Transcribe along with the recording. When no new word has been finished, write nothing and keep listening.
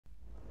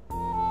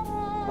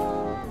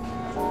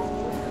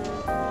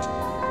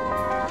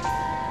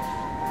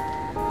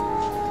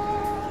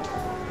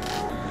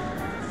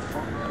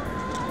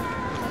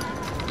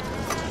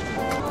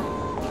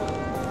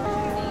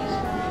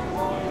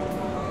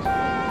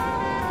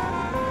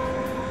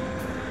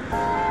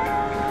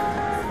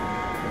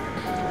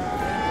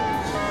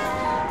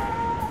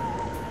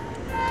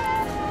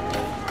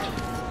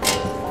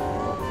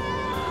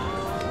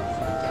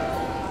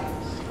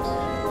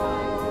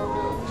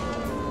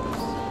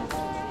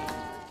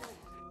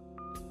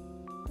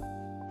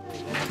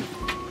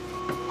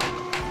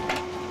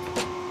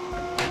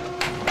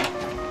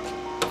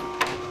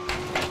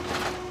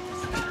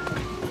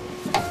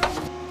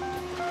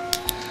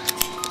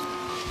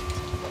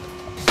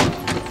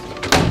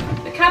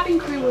cabin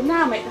crew will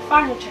now make the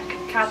final check of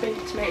the cabin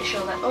to make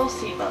sure that all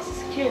seatbelts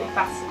are securely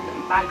fastened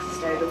and bags are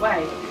stowed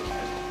away.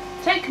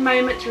 Take a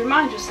moment to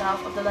remind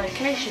yourself of the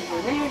location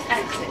of the nearest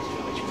exit,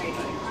 which may be.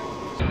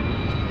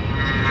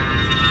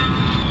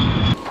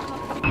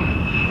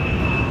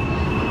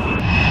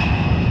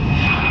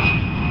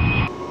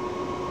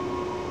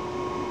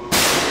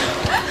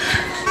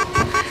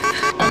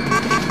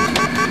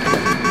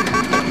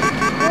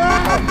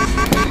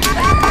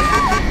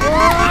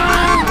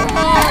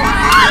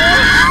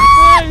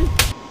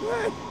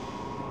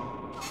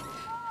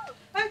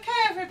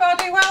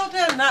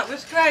 That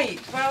was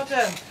great, well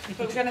done.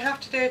 But we're going to have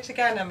to do it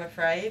again, I'm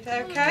afraid,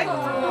 okay?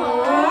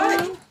 All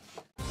right.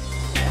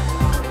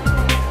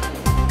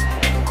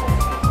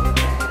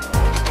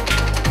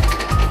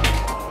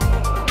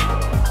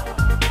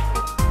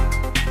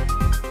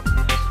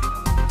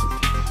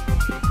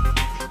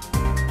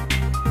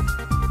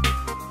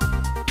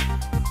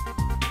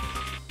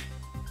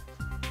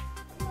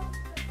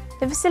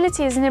 The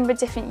facility has a number of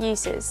different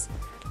uses,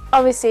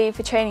 obviously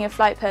for training of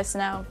flight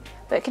personnel,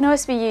 but it can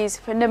also be used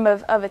for a number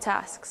of other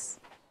tasks.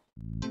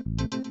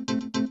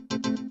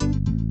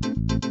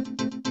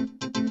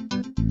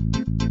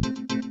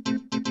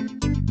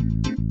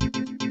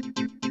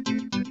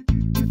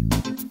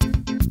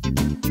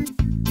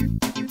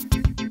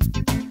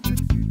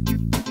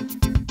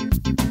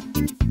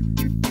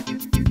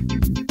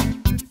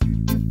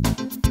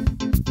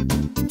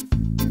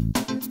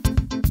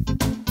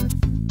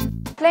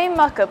 Plane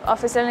Mock-up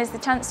offers learners the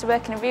chance to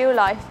work in a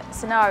real-life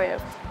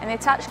scenario, and the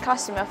attached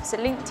classroom offers a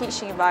linked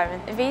teaching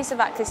environment and ease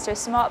of access to a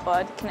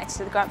smartboard connected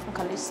to the Grantham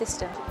College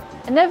system.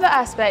 Another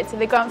aspect of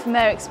the Grantham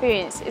Air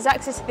experience is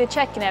access to the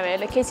check-in area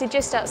located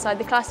just outside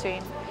the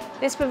classroom.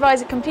 This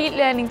provides a complete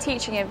learning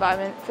teaching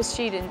environment for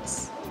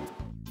students.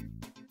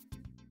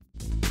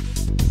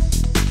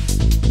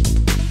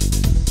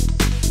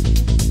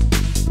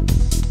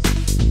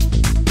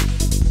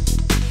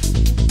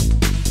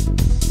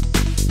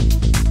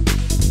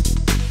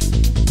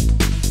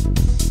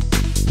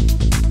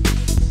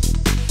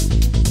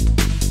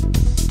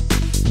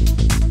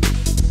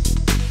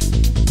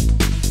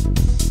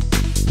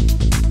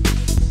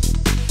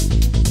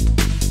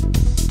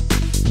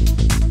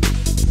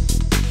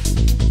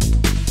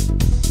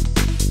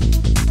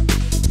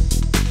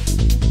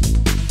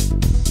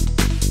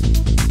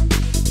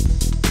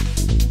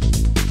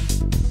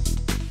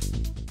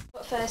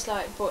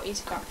 First brought you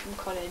to Grantham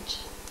College?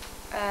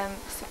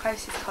 It's the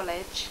closest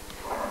college,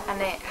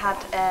 and it had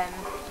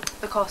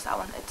the course that I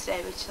wanted to do,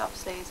 which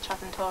obviously is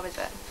travel and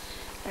tourism,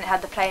 and it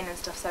had the plane and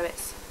stuff, so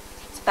it's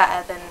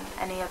better than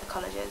any other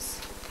colleges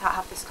that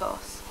have this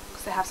course,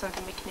 because they have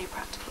something we can do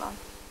practical on.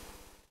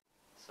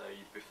 So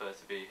you prefer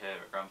to be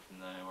here at Grantham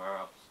than anywhere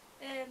else?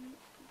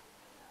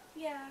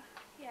 Yeah,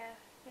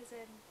 as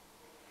in,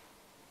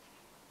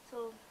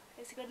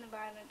 it's a good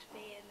environment to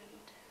be in,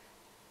 and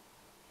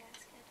yeah,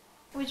 it's good.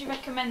 Would you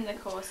recommend the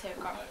course here at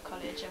Grantham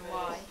College, and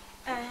why?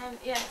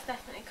 Yes,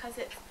 definitely, because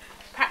it's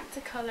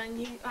practical and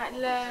you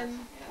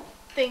learn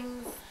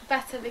things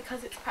better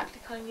because it's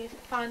practical and you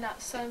find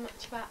out so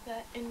much about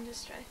the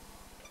industry.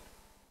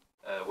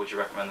 Would you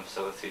recommend the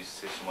facilities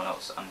to someone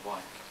else, and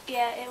why?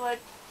 Yeah,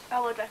 I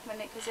would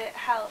recommend it because it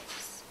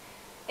helps.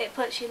 It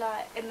puts you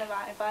in the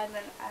right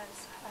environment,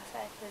 as I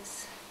say,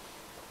 because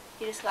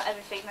you just got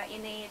everything that you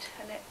need,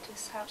 and it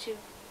just helps you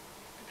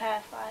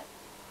prepare for it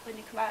when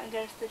you come out and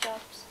go to the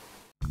jobs.